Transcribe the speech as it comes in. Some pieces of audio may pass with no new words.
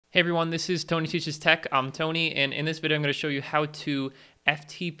Hey everyone, this is Tony Teaches Tech. I'm Tony, and in this video I'm going to show you how to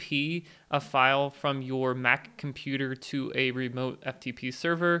FTP a file from your Mac computer to a remote FTP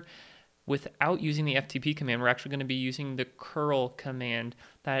server without using the FTP command. We're actually going to be using the curl command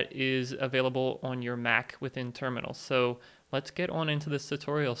that is available on your Mac within terminal. So let's get on into this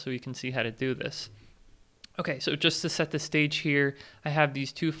tutorial so you can see how to do this. Okay, so just to set the stage here, I have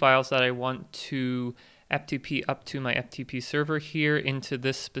these two files that I want to FTP up to my FTP server here into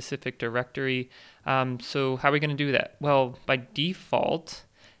this specific directory. So how are we going to do that? Well, by default,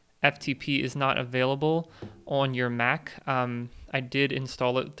 FTP is not available on your Mac. I did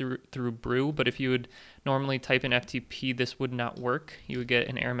install it through Brew, but if you would normally type in FTP, this would not work. You would get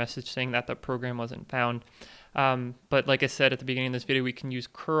an error message saying that the program wasn't found. But like I said at the beginning of this video, we can use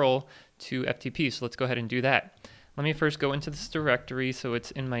curl to FTP. So let's go ahead and do that. Let me first go into this directory. So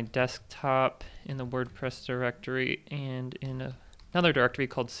it's in my desktop, in the WordPress directory, and in another directory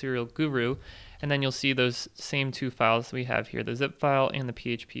called Serial Guru. And then you'll see those same two files we have here, the zip file and the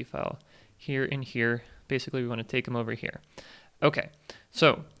PHP file here and here. Basically, we want to take them over here. Okay,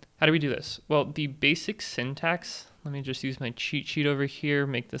 so how do we do this? Well, the basic syntax, let me just use my cheat sheet over here,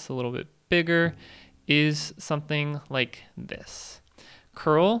 make this a little bit bigger, is something like this.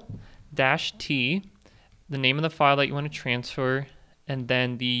 Curl-T, the name of the file that you want to transfer, and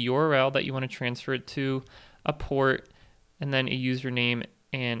then the URL that you want to transfer it to, a port, and then a username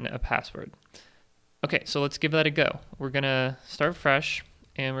and a password. Okay, so let's give that a go. We're going to start fresh,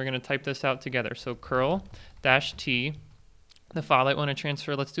 and we're going to type this out together. So curl-T, the file that I want to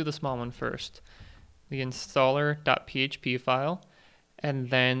transfer, let's do the small one first. The installer.php file, and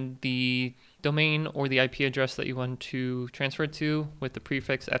then the domain or the IP address that you want to transfer it to with the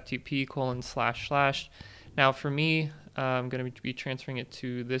prefix ftp://. Now for me, I'm going to be transferring it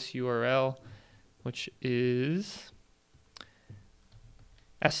to this URL, which is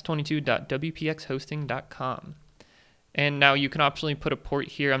s22.wpxhosting.com. And now you can optionally put a port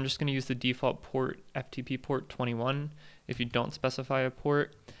here. I'm just going to use the default port, FTP port 21, if you don't specify a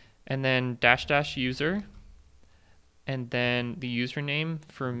port. And then --user, and then the username.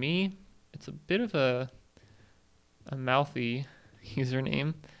 For me, it's a bit of a mouthy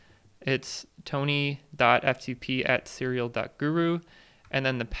username. It's tony.ftp@serial.guru, and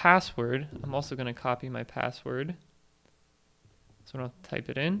then the password, I'm also going to copy my password, so I'll type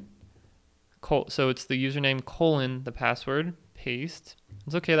it in. So it's the username : the password, paste.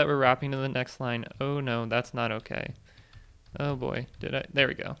 It's okay that we're wrapping to the next line. Oh no, that's not okay. Oh boy, there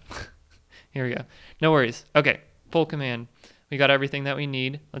we go. Here we go. No worries. Okay, full command. We got everything that we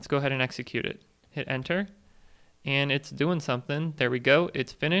need. Let's go ahead and execute it. Hit enter. And it's doing something. There we go.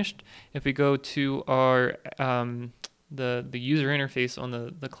 It's finished. If we go to our the user interface on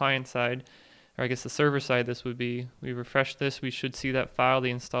the client side, or I guess the server side, this would be, we refresh this, we should see that file,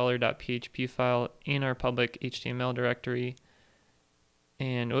 the installer.php file, in our public HTML directory.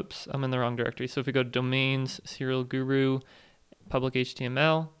 And oops, I'm in the wrong directory. So if we go to domains, Serial Guru, public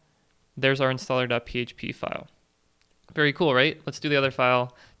HTML, there's our installer.php file. Very cool, right? Let's do the other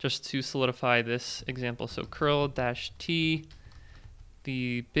file just to solidify this example. So curl-t,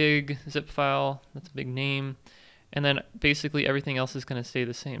 the big zip file, that's a big name, and then basically everything else is going to stay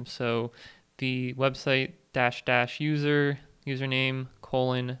the same. So the website --user, username, :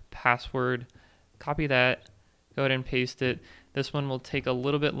 password, copy that, go ahead and paste it. This one will take a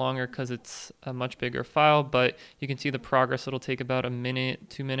little bit longer because it's a much bigger file, but you can see the progress. It'll take about a minute,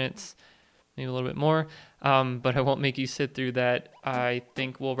 2 minutes, maybe a little bit more, but I won't make you sit through that. I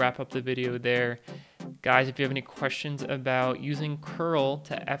think we'll wrap up the video there. Guys, if you have any questions about using curl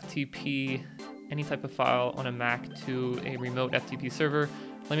to FTP any type of file on a Mac to a remote FTP server,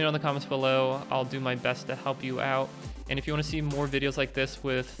 let me know in the comments below. I'll do my best to help you out. And if you want to see more videos like this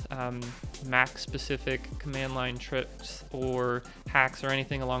with Mac-specific command line tricks or hacks or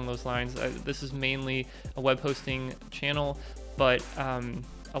anything along those lines, this is mainly a web hosting channel, but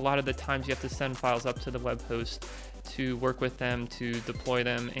a lot of the times you have to send files up to the web host to work with them, to deploy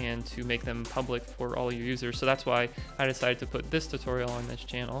them, and to make them public for all your users. So that's why I decided to put this tutorial on this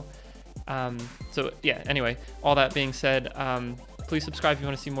channel. So yeah, anyway, all that being said, please subscribe if you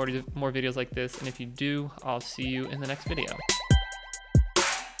want to see more videos like this, and if you do, I'll see you in the next video.